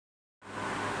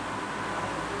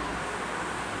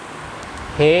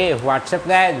Hey, what's up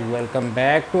guys? Welcome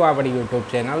back to our YouTube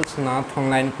channel Nath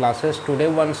online classes. Today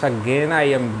once again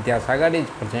I am Vidyasagar is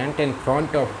present in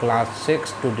front of class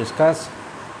 6 to discuss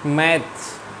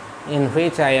maths, in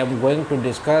which I am going to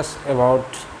discuss about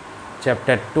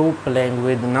chapter 2 playing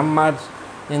with numbers.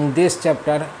 In this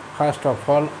chapter, first of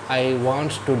all I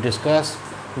want to discuss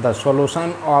the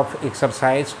solution of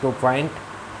exercise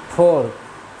 2.4,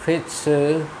 which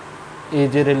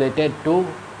is related to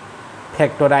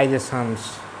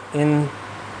factorizations. In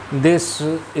this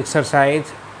exercise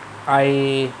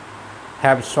I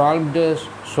have solved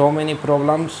so many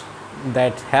problems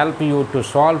that help you to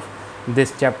solve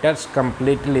these chapters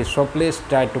completely, so please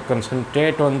try to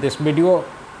concentrate on this video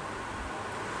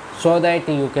so that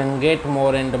you can get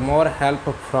more and more help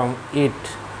from it.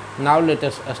 Now let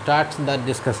us start the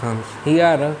discussions.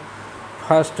 Here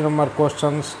first number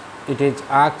questions, it is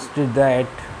asked that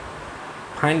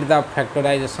find the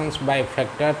factorizations by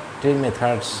factor tree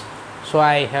methods. So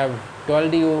I have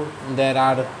told you there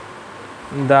are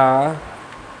the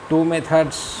two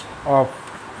methods of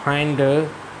find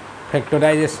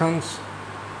factorizations.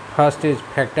 First is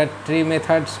factor tree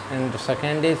methods and the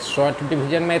second is short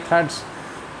division methods.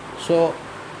 So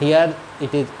here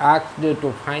it is asked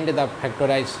to find the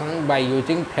factorization by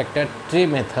using factor tree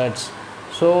methods.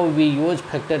 So we use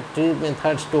factor tree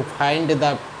methods to find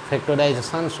the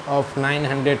factorizations of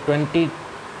 920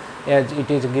 as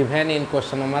it is given in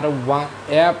question number 1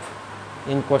 F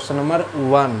in question number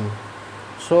 1.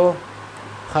 So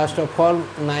first of all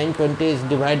 920 is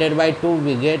divided by 2,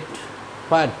 we get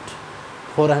what?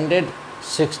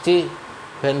 460.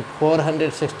 When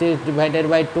 460 is divided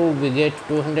by 2, we get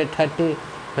 230.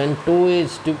 When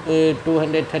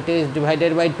 230 is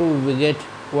divided by 2, we get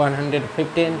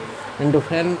 115. And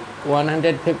when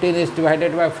 115 is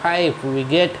divided by 5, we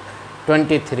get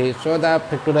 23. So the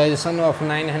factorization of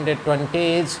 920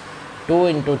 is 2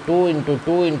 into 2 into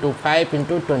 2 into 5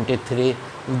 into 23.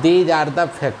 These are the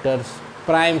factors,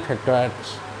 prime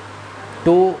factors.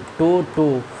 2, 2,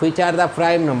 2. Which are the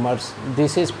prime numbers?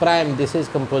 This is prime, this is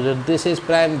composite, this is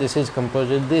prime, this is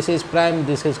composite, this is prime,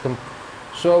 this is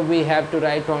so we have to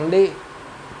write only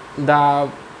the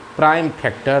prime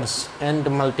factors and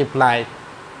multiply.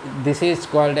 This is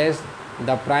called as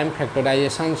the prime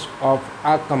factorizations of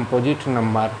a composite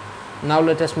number. Now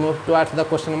let us move towards the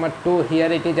question number 2.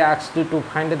 Here it is asked to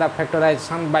find the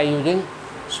factorization by using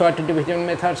short division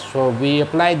methods. So we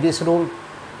apply this rule.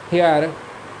 Here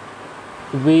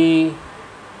we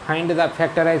find the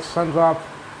factorizations of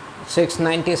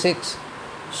 696.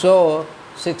 So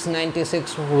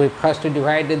 696 we first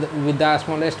divide with the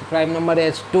smallest prime number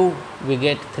as 2, we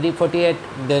get 348.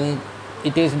 Then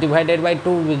it is divided by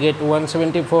 2, we get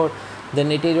 174.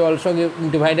 Then it is also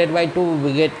divided by 2,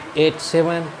 we get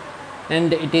 87.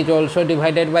 And it is also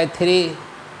divided by 3,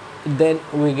 then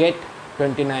we get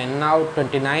 29. Now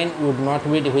 29 would not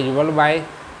be divisible by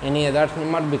any other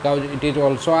number because it is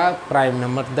also a prime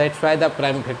number. That's why the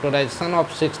prime factorization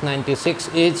of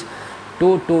 696 is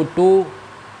 2, 2, 2,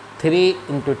 3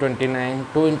 into 29,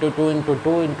 2 into 2 into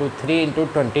 2 into 3 into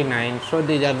 29. So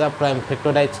these are the prime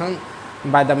factorization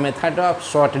by the method of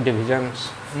short divisions.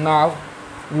 Now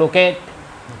look at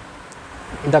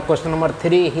the question number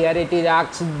 3. Here it is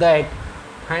asked that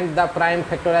find the prime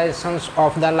factorizations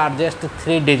of the largest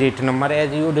 3-digit number.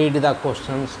 As you read the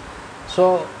questions,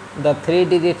 so the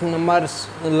 3-digit numbers,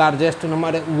 largest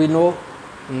number we know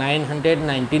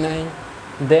 999.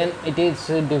 Then it is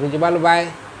divisible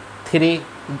by 3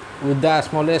 with the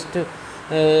smallest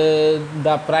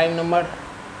the prime number,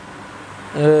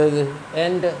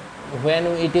 and when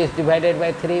it is divided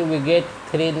by 3, we get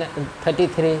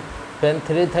 333. When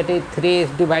 333 is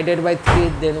divided by 3,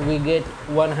 then we get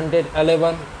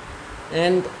 111.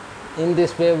 And in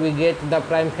this way we get the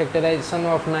prime factorization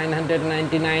of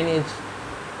 999 is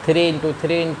 3 into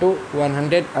 3 into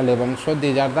 111. So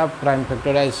these are the prime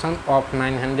factorization of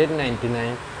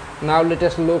 999. Now let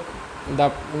us look the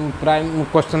prime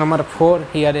question number 4.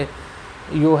 Here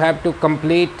you have to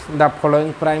complete the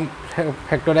following prime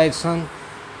factorization.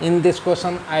 In this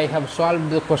question I have solved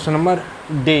the question number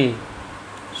D.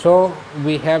 So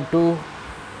we have to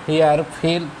here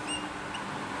fill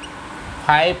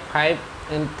 5, 5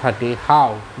 and 30.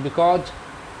 How? Because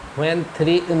when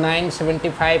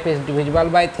 975 is divisible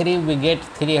by 3, we get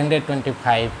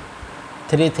 325.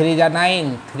 3 3 is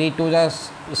 9, 3 2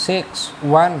 is 6,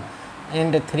 1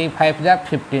 and 3 5 is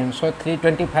 15. So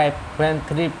 325. When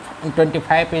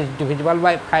 325 is divisible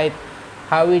by 5,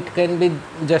 how it can be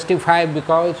justified?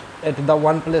 Because at the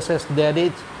one places there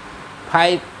is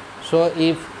 5. So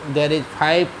if there is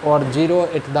 5 or 0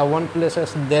 at the one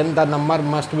places, then the number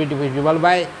must be divisible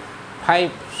by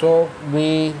 5. So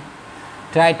we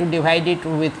try to divide it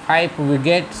with 5, we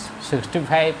get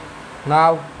 65.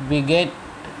 Now we get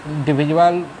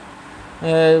divisible,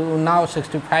 now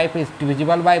 65 is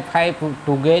divisible by 5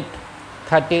 to get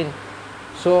 13.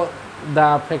 So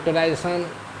the factorization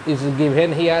is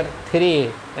given here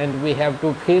 3, and we have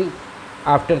to fill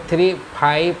after 3,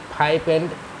 5, 5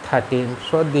 and 13.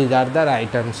 So these are the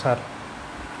right answer.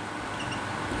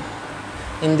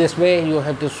 In this way you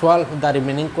have to solve the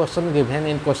remaining question given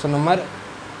in question number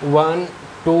 1,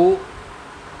 2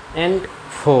 and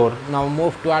 4. Now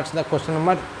move towards the question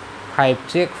number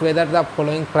 5. Check whether the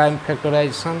following prime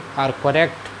factorization are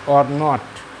correct or not.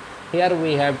 Here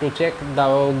we have to check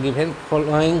the given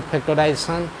following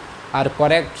factorization are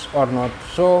correct or not.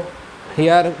 So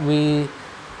here we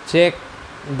check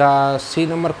the C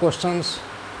number questions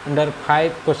under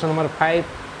 5, question number 5.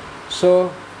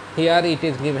 So here it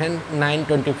is given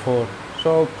 924.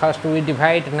 So first we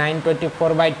divide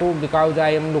 924 by 2, because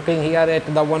I am looking here at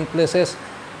the one places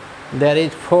there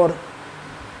is 4,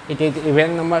 it is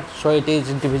even number, so it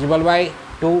is divisible by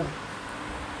 2.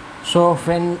 So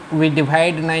when we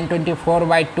divide 924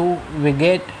 by 2, we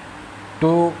get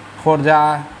 2 4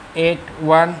 the 8,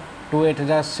 1, 2 8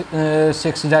 the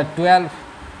 6 the 12,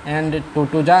 and 2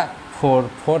 2 the 4,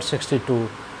 462.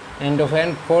 And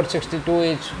when 462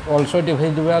 is also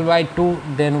divisible by 2,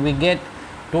 then we get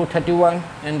 231,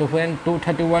 and when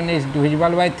 231 is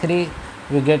divisible by 3,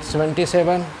 we get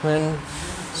 77. When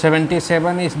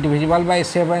 77 is divisible by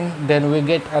 7, then we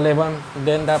get 11.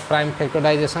 Then the prime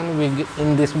factorization we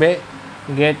in this way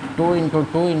get 2 into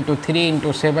 2 into 3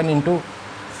 into 7 into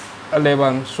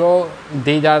 11. So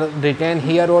these are written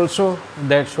here also.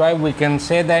 That's why we can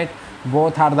say that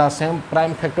both are the same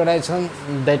prime factorization,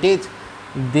 that is,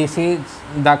 this is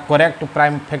the correct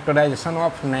prime factorization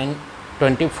of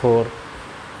 924.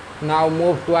 Now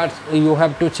move towards, you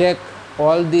have to check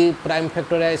all the prime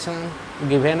factorization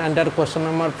given under question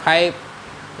number 5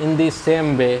 in the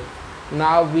same way.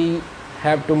 Now we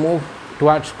have to move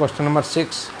towards question number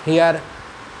 6. Here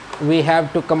we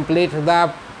have to complete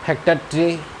the factor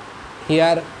tree.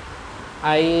 Here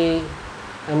I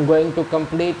am going to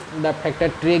complete the factor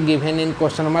tree given in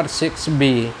question number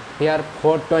 6b. Here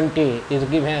 420 is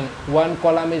given, one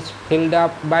column is filled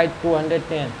up by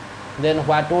 210. Then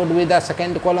what would be the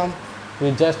second column?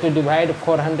 We just divide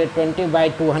 420 by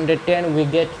 210, we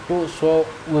get 2. So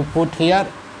we put here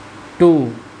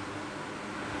 2.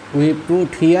 We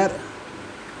put here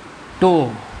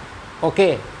 2.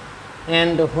 Okay.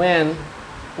 And when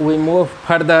we move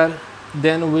further,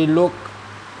 then we look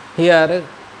here,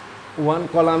 one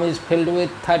column is filled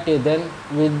with 30, then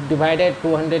we divided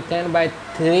 210 by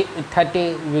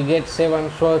 30, we get 7.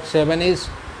 So 7 is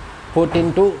put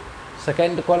into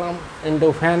second column. And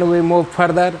when we move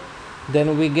further,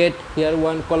 then we get here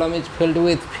one column is filled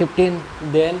with 15,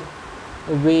 then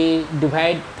we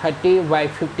divide 30 by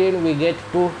 15, we get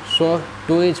 2. So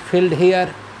 2 is filled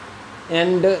here,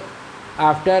 and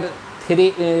after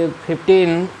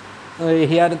 15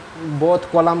 here both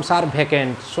columns are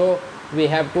vacant. So we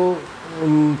have to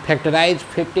factorize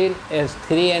 15 as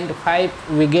 3 and 5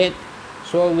 we get.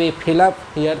 So we fill up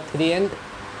here 3 and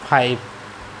 5.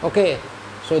 Okay.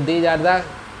 So these are the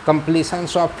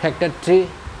completions of factor tree.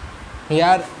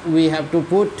 Here we have to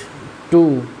put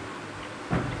 2.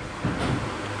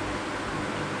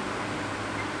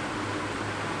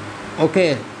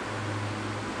 Okay.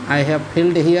 I have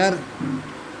filled here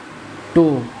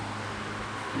 2.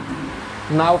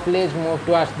 Now please move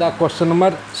towards the question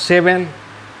number 7.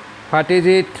 What is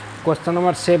it? Question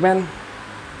number 7.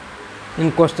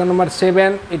 In question number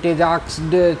 7, it is asked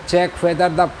check whether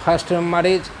the first number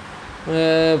is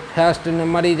a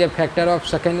factor of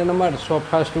second number. So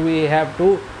first we have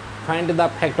to find the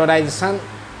factorization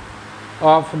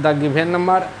of the given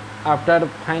number. After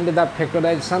find the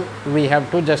factorization, we have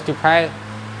to justify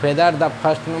whether the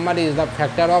first number is the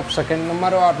factor of second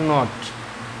number or not.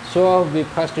 So we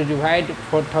first divide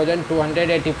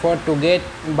 4284 to get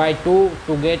by 2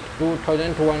 to get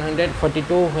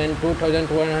 2142. When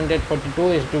 2142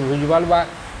 is divisible by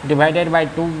divided by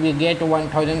 2, we get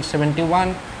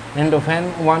 1071. And when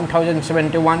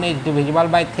 1071 is divisible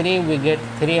by 3, we get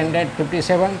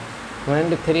 357.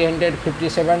 When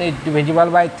 357 is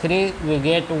divisible by 3, we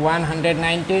get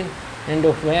 119. And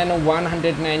when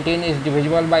 119 is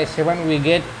divisible by 7, we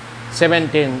get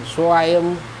 17. So I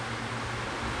am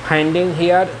finding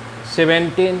here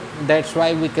 17. That's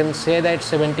why we can say that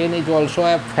 17 is also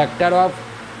a factor of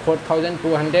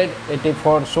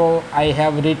 4284. So I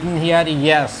have written here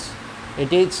yes,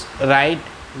 it is right.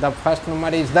 The first number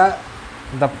is the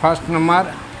first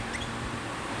number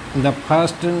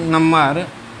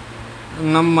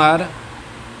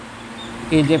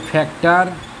is a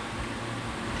factor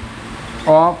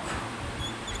of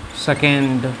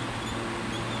second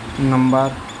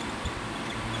number.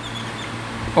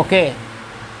 Okay,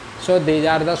 so these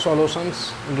are the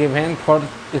solutions given for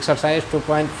exercise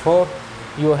 2.4.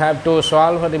 You have to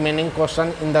solve remaining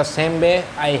question in the same way.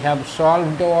 I have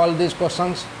solved all these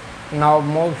questions. Now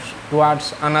move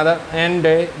towards another, and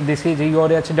this is your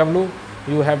HW.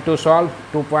 You have to solve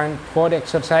 2.4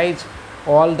 exercise,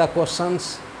 all the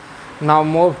questions. Now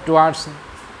move towards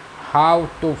how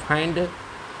to find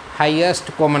highest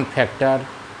common factor.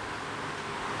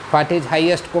 What is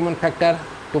highest common factor?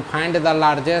 To find the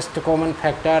largest common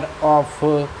factor of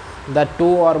the two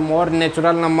or more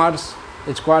natural numbers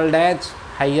is called as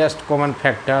highest common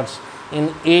factors.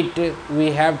 In it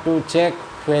we have to check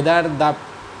whether the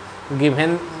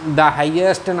given the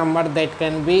highest number that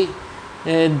can be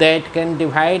that can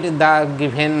divide the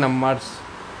given numbers.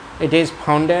 It is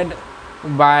founded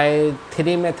by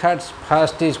three methods.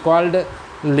 First is called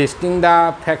listing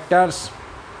the factors.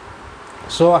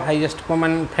 So highest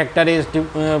common factor is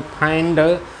find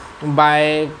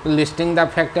by listing the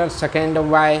factors, second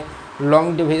by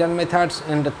long division methods,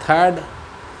 and third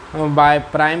by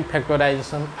prime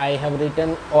factorization. I have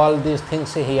written all these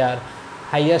things here.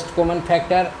 Highest common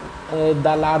factor,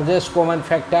 the largest common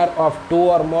factor of two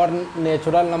or more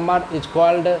natural number is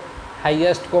called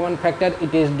highest common factor.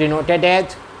 It is denoted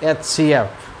as HCF,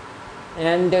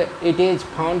 and it is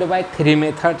found by three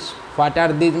methods. What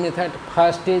are these methods?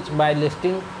 First is by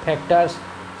listing factors,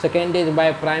 second is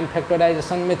by prime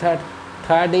factorization method,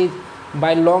 third is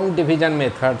by long division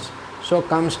methods. So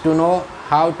comes to know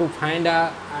how to find a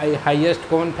highest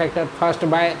common factor. First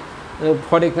by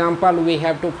for example, we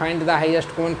have to find the highest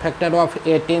common factor of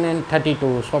 18 and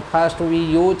 32. So first we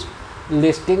use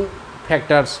listing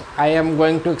factors. I am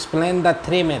going to explain the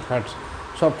three methods.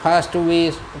 So first we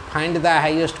find the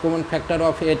highest common factor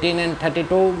of 18 and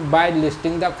 32 by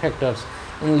listing the factors.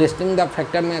 In listing the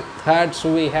factor methods,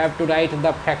 we have to write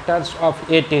the factors of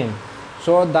 18.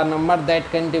 So the number that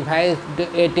can divide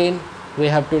 18, we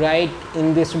have to write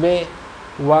in this way: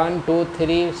 1, 2,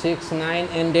 3, 6, 9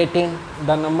 and 18.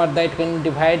 The number that can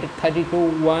divide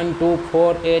 32, 1, 2,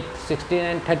 4, 8, 16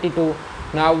 and 32.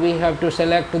 Now we have to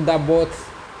select the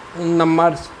both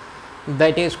numbers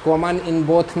that is common in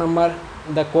both number.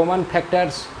 The common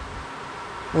factors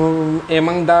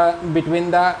among the between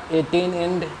the 18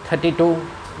 and 32.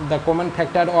 The common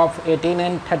factor of 18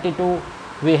 and 32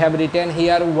 we have written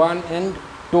here 1 and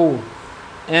 2,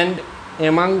 and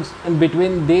among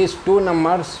between these two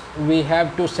numbers we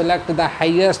have to select the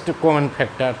highest common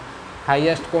factor.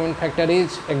 Highest common factor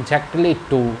is exactly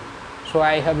 2. So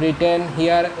I have written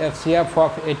here HCF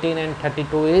of 18 and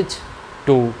 32 is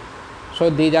 2.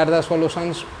 So these are the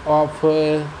solutions of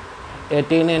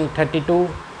 18 and 32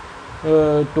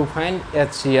 to find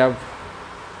HCF.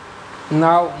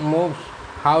 Now move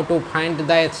how to find the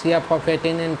HCF of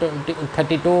 18 and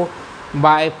 32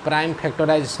 by prime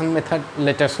factorization method.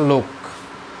 Let us look.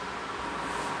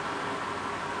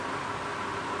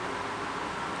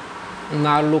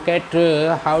 Now look at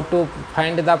how to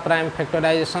find the prime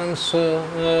factorizations,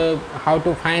 how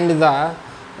to find the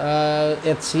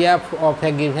HCF of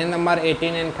a given number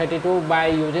 18 and 32 by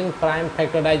using prime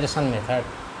factorization method.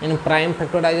 In prime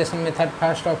factorization method,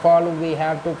 first of all we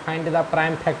have to find the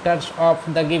prime factors of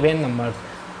the given numbers.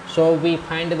 So we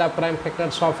find the prime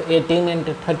factors of 18 and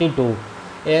 32.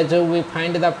 As we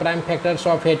find the prime factors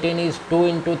of 18 is 2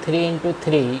 into 3 into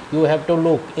 3. You have to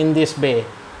look in this way.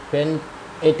 When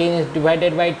 18 is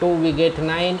divided by 2 we get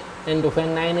 9, and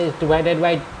when 9 is divided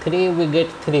by 3 we get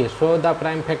 3. So the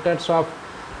prime factors of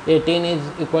 18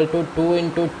 is equal to 2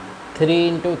 into 3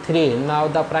 into 3. Now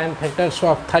the prime factors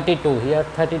of 32, here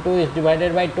 32 is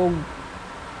divided by 2,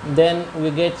 then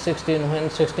we get 16. When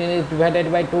 16 is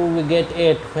divided by 2 we get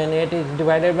 8. When 8 is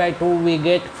divided by 2 we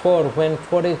get 4. When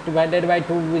 4 is divided by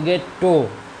 2 we get 2.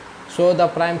 So the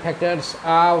prime factors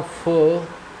of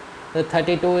the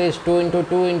 32 is 2 into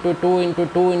 2 into 2 into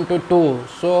 2 into 2.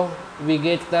 So we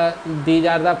get these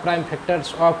are the prime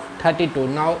factors of 32.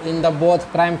 Now in the both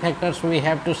prime factors we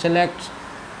have to select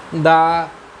the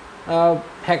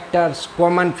factors,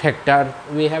 common factor.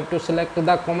 We have to select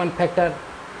the common factor.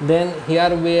 Then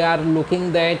here we are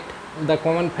looking that the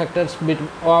common factors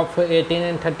of 18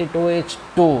 and 32 is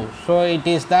 2. So it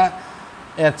is the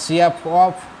HCF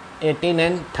of 18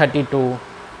 and 32.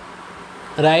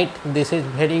 Right, this is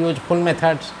very useful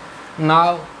methods.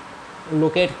 Now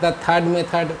look at the third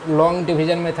method, long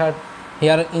division method.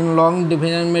 Here in long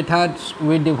division methods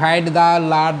we divide the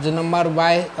large number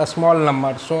by a small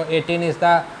number. So 18 is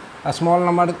the a small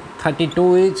number,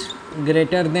 32 is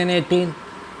greater than 18,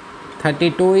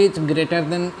 32 is greater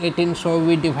than 18, so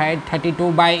we divide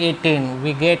 32 by 18.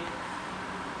 We get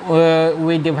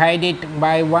we divide it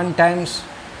by 1 times,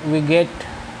 we get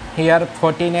here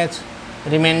 14 as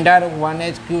remainder, 1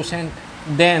 as quotient.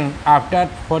 Then after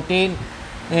 14,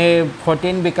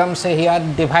 14 becomes here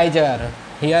divisor,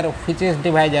 here which is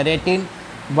divisor 18,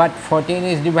 but 14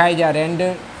 is divisor,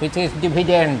 and which is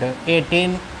dividend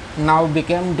 18 now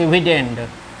became dividend.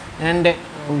 And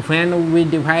when we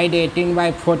divide 18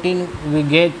 by 14, we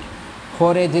get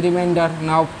 4 as remainder.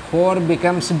 Now 4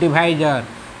 becomes divisor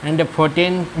and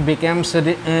 14 becomes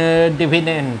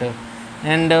dividend.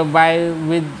 And by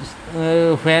with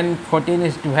when 14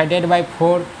 is divided by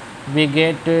 4, we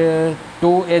get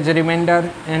 2 as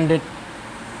remainder, and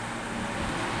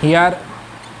here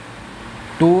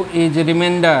 2 is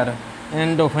remainder,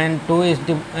 and when 2 is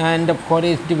and 4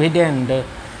 is dividend,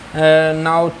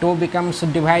 now 2 becomes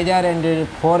divisor and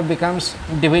 4 becomes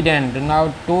dividend.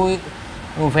 Now 2,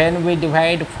 when we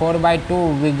divide 4 by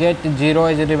 2, we get 0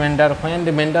 as remainder. When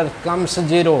remainder comes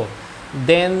 0,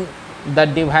 then the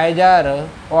divisor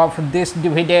of this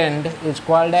dividend is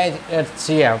called as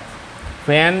HCF.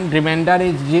 When remainder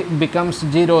becomes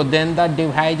 0, then the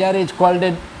divisor is called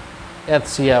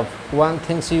HCF. One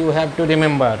thing you have to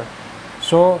remember.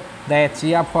 So the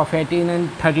HCF of 18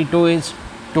 and 32 is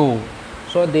 2.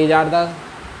 So these are the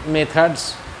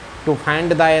methods to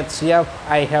find the HCF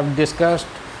I have discussed.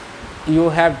 You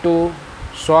have to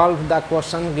solve the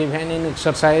question given in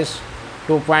exercise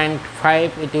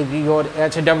 2.5. It is your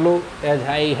HW, as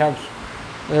I have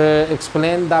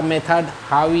explained the method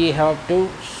how we have to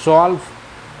solve.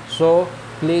 So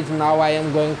please, now I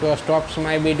am going to stop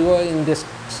my video in this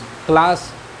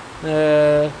class.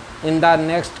 In the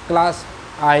next class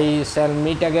I shall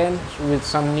meet again with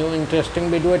some new interesting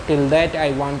video. Till that,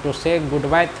 I want to say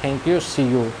goodbye. Thank you. See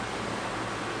you.